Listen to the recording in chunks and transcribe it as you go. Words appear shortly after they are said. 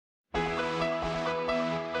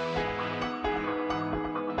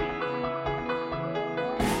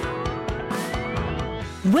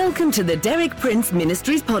Welcome to the Derek Prince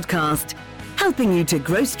Ministries podcast, helping you to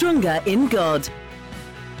grow stronger in God.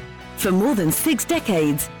 For more than 6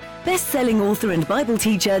 decades, best-selling author and Bible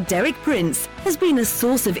teacher Derek Prince has been a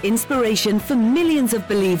source of inspiration for millions of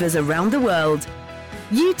believers around the world.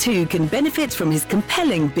 You too can benefit from his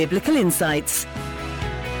compelling biblical insights.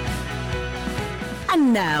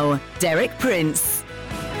 And now, Derek Prince.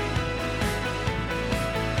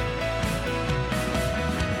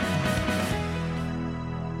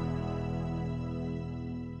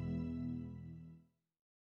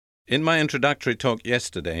 In my introductory talk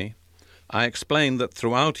yesterday, I explained that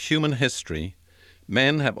throughout human history,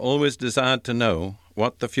 men have always desired to know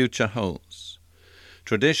what the future holds.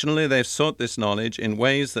 Traditionally, they've sought this knowledge in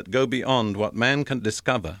ways that go beyond what man can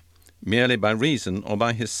discover merely by reason or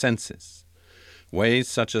by his senses. Ways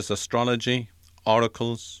such as astrology,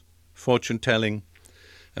 oracles, fortune-telling,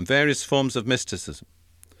 and various forms of mysticism.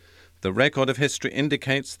 The record of history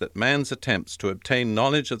indicates that man's attempts to obtain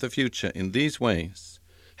knowledge of the future in these ways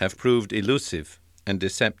have proved elusive and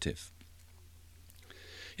deceptive.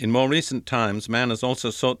 In more recent times, man has also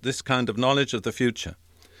sought this kind of knowledge of the future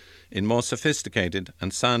in more sophisticated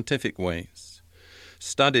and scientific ways.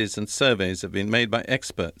 Studies and surveys have been made by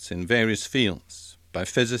experts in various fields, by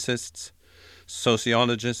physicists,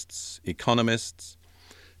 sociologists, economists,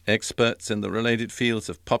 experts in the related fields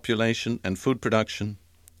of population and food production,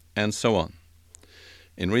 and so on.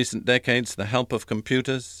 In recent decades, the help of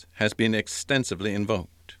computers has been extensively invoked.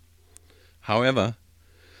 However,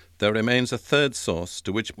 there remains a third source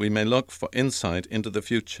to which we may look for insight into the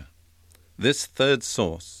future. This third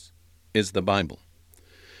source is the Bible.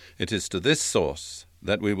 It is to this source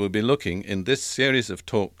that we will be looking in this series of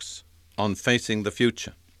talks on facing the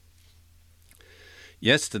future.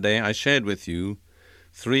 Yesterday, I shared with you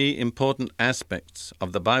 3 important aspects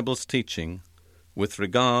of the Bible's teaching with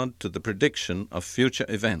regard to the prediction of future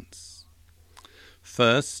events.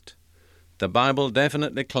 First, the Bible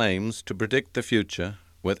definitely claims to predict the future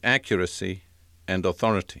with accuracy and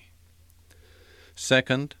authority.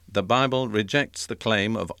 Second, the Bible rejects the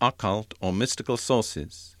claim of occult or mystical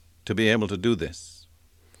sources to be able to do this.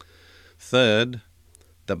 Third,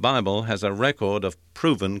 the Bible has a record of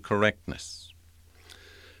proven correctness.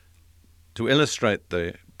 To illustrate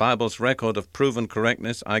the Bible's record of proven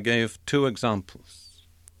correctness, I gave 2 examples.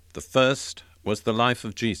 The first was the life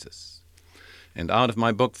of Jesus. And out of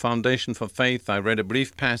my book, Foundation for Faith, I read a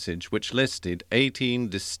brief passage which listed 18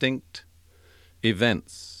 distinct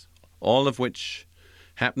events, all of which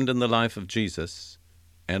happened in the life of Jesus,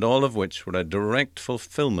 and all of which were a direct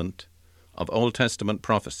fulfillment of Old Testament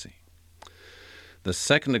prophecy. The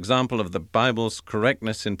second example of the Bible's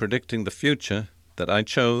correctness in predicting the future that I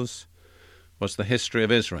chose was the history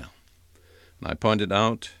of Israel. And I pointed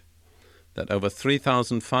out that over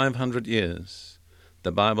 3,500 years,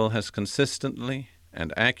 the Bible has consistently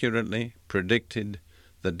and accurately predicted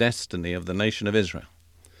the destiny of the nation of Israel.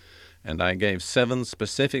 And I gave 7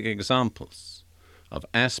 specific examples of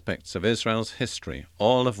aspects of Israel's history,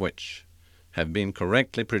 all of which have been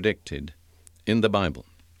correctly predicted in the Bible.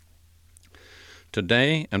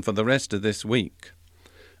 Today, and for the rest of this week,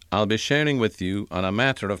 I'll be sharing with you on a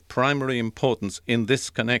matter of primary importance in this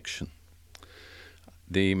connection.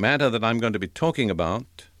 The matter that I'm going to be talking about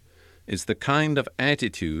is the kind of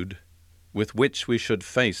attitude with which we should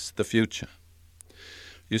face the future.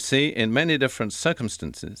 You see, in many different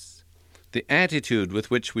circumstances, the attitude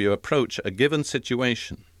with which we approach a given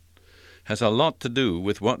situation has a lot to do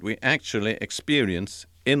with what we actually experience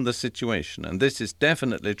in the situation, and this is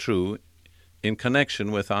definitely true in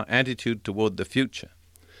connection with our attitude toward the future.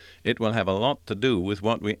 It will have a lot to do with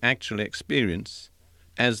what we actually experience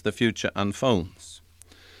as the future unfolds.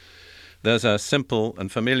 There's a simple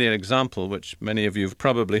and familiar example which many of you have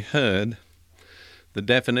probably heard, the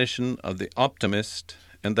definition of the optimist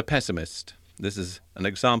and the pessimist. This is an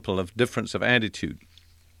example of difference of attitude.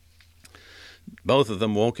 Both of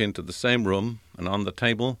them walk into the same room, and on the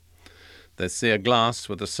table they see a glass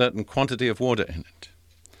with a certain quantity of water in it.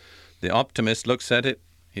 The optimist looks at it,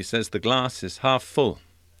 he says the glass is half full.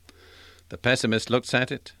 The pessimist looks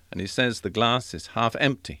at it, and he says the glass is half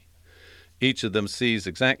empty. Each of them sees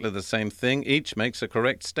exactly the same thing. Each makes a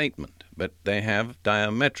correct statement, but they have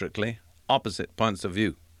diametrically opposite points of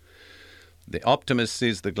view. The optimist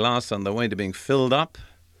sees the glass on the way to being filled up.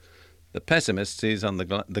 The pessimist sees on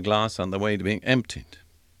the glass on the way to being emptied.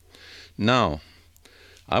 Now,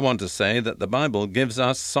 I want to say that the Bible gives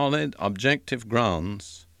us solid, objective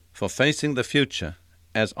grounds for facing the future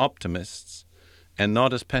as optimists and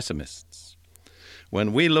not as pessimists.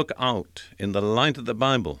 When we look out in the light of the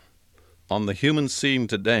Bible on the human scene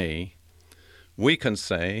today, we can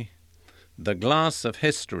say the glass of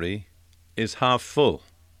history is half full,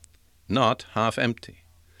 not half empty.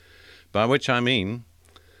 By which I mean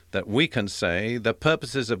that we can say the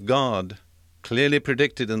purposes of God, clearly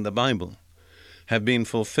predicted in the Bible, have been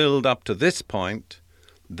fulfilled up to this point.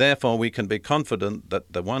 Therefore, we can be confident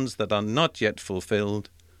that the ones that are not yet fulfilled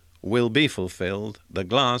will be fulfilled. The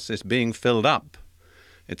glass is being filled up.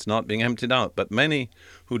 It's not being emptied out. But many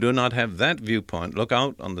who do not have that viewpoint look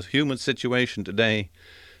out on the human situation today.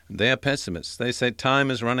 They are pessimists. They say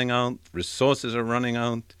time is running out, resources are running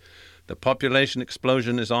out, the population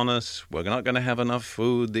explosion is on us, we're not going to have enough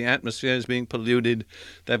food, the atmosphere is being polluted.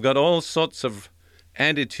 They've got all sorts of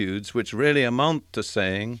attitudes which really amount to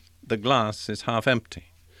saying the glass is half empty.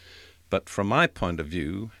 But from my point of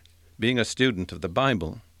view, being a student of the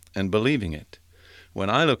Bible and believing it, when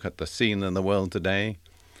I look at the scene in the world today,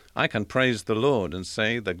 I can praise the Lord and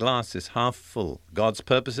say the glass is half full. God's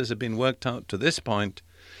purposes have been worked out to this point,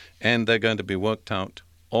 and they're going to be worked out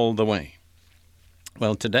all the way.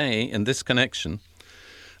 Well, today, in this connection,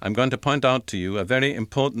 I'm going to point out to you a very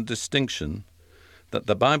important distinction that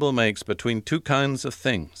the Bible makes between two kinds of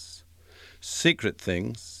things: secret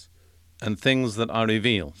things and things that are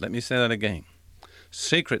revealed. Let me say that again.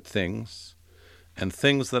 Secret things and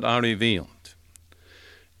things that are revealed.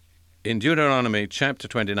 In Deuteronomy chapter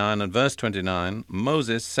 29 and verse 29,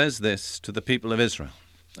 Moses says this to the people of Israel,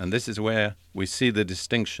 and this is where we see the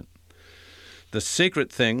distinction. The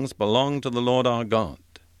secret things belong to the Lord our God,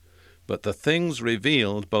 but the things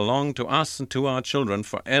revealed belong to us and to our children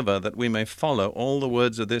forever, that we may follow all the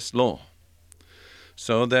words of this law.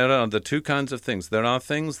 So there are the two kinds of things. There are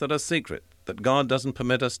things that are secret, that God doesn't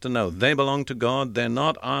permit us to know. They belong to God. They're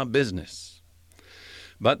not our business.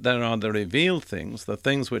 But there are the revealed things, the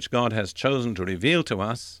things which God has chosen to reveal to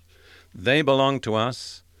us. They belong to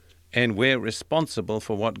us, and we're responsible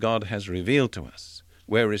for what God has revealed to us.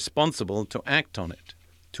 We're responsible to act on it,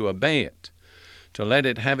 to obey it, to let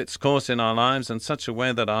it have its course in our lives in such a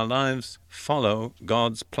way that our lives follow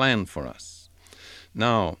God's plan for us.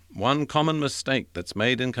 Now, one common mistake that's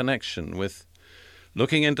made in connection with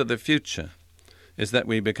looking into the future is that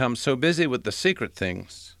we become so busy with the secret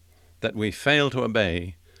things that we fail to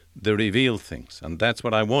obey the revealed things. And that's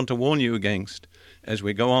what I want to warn you against as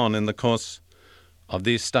we go on in the course of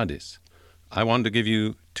these studies. I want to give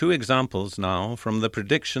you two examples now from the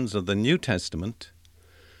predictions of the New Testament,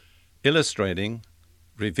 illustrating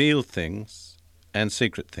revealed things and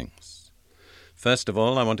secret things. First of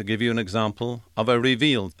all, I want to give you an example of a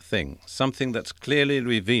revealed thing, something that's clearly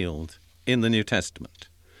revealed in the New Testament.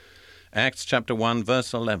 Acts chapter 1,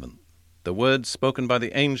 verse 11. The words spoken by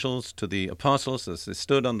the angels to the apostles as they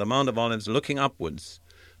stood on the Mount of Olives looking upwards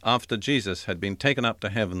after Jesus had been taken up to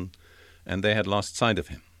heaven and they had lost sight of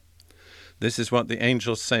him. This is what the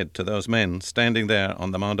angels said to those men standing there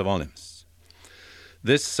on the Mount of Olives.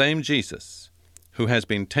 This same Jesus, who has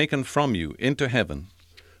been taken from you into heaven,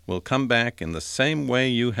 will come back in the same way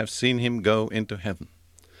you have seen him go into heaven.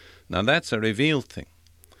 Now that's a revealed thing.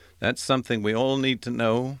 That's something we all need to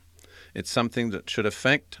know. It's something that should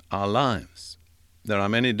affect our lives. There are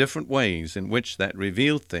many different ways in which that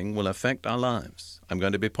revealed thing will affect our lives. I'm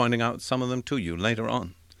going to be pointing out some of them to you later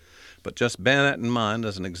on. But just bear that in mind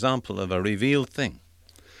as an example of a revealed thing.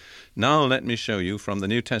 Now let me show you from the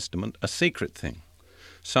New Testament a secret thing,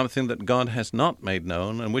 something that God has not made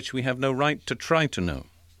known and which we have no right to try to know.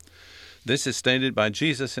 This is stated by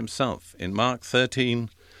Jesus himself in Mark 13,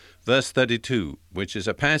 verse 32, which is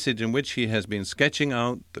a passage in which he has been sketching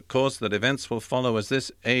out the course that events will follow as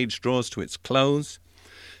this age draws to its close,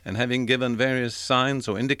 and having given various signs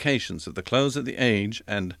or indications of the close of the age,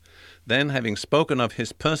 and then having spoken of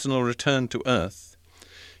his personal return to earth,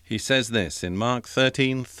 he says this in Mark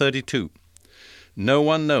 13:32, "No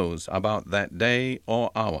one knows about that day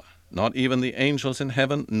or hour, not even the angels in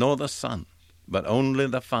heaven, nor the Son, but only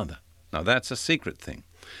the Father." Now that's a secret thing.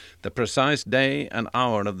 The precise day and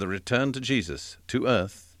hour of the return to Jesus to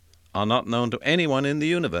earth are not known to anyone in the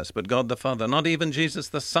universe but God the Father. Not even Jesus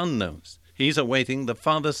the Son knows. He's awaiting the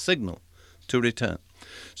Father's signal to return.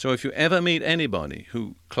 So if you ever meet anybody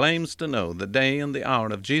who claims to know the day and the hour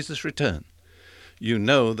of Jesus' return, you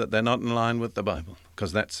know that they're not in line with the Bible,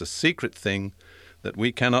 because that's a secret thing that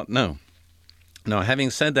we cannot know. Now, having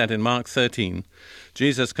said that in Mark 13,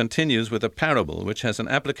 Jesus continues with a parable which has an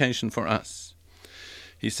application for us.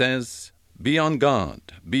 He says, "Be on guard,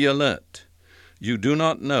 be alert. You do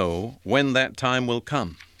not know when that time will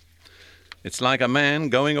come. It's like a man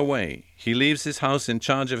going away. He leaves his house in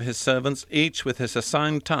charge of his servants, each with his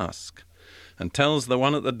assigned task, and tells the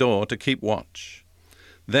one at the door to keep watch.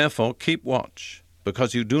 Therefore keep watch,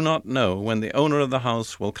 because you do not know when the owner of the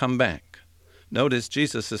house will come back. Notice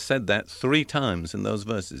Jesus has said that 3 times in those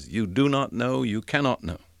verses. You do not know, you cannot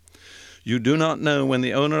know. You do not know when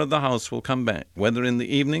the owner of the house will come back, whether in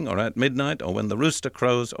the evening or at midnight or when the rooster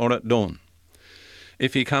crows or at dawn.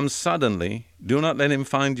 If he comes suddenly, do not let him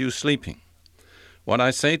find you sleeping. What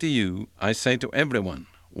I say to you, I say to everyone,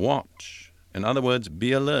 watch. In other words,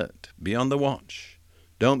 be alert, be on the watch.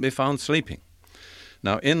 Don't be found sleeping.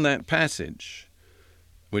 Now, in that passage,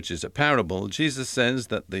 which is a parable, Jesus says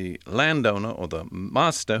that the landowner or the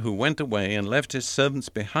master who went away and left his servants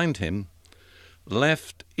behind him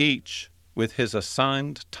left each with his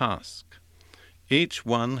assigned task. Each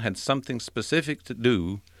one had something specific to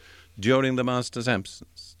do during the master's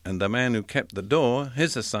absence, and the man who kept the door,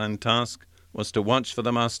 his assigned task was to watch for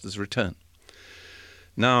the master's return.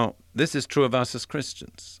 Now, this is true of us as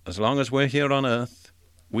Christians. As long as we're here on earth,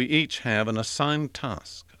 we each have an assigned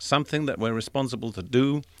task, something that we're responsible to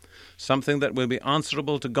do, something that we'll be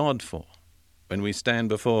answerable to God for when we stand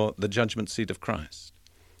before the judgment seat of Christ.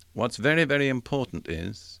 What's very, very important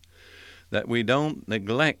is that we don't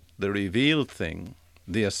neglect the revealed thing,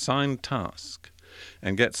 the assigned task,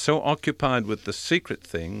 and get so occupied with the secret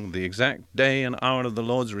thing, the exact day and hour of the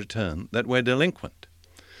Lord's return, that we're delinquent.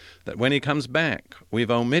 That when he comes back,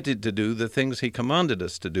 we've omitted to do the things he commanded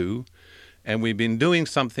us to do, and we've been doing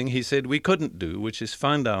something he said we couldn't do, which is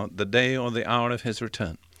find out the day or the hour of his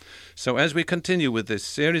return. So as we continue with this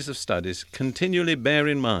series of studies, continually bear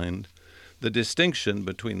in mind the distinction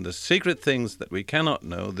between the secret things that we cannot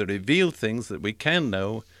know, the revealed things that we can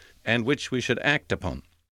know, and which we should act upon.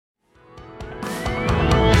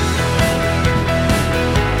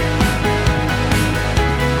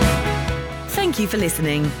 Thank you for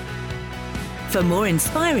listening. For more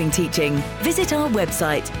inspiring teaching, visit our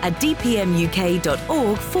website at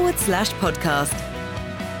dpmuk.org/podcast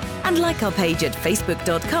and like our page at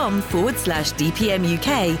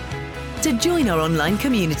facebook.com/dpmuk to join our online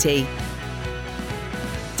community.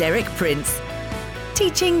 Derek Prince,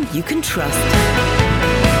 teaching you can trust.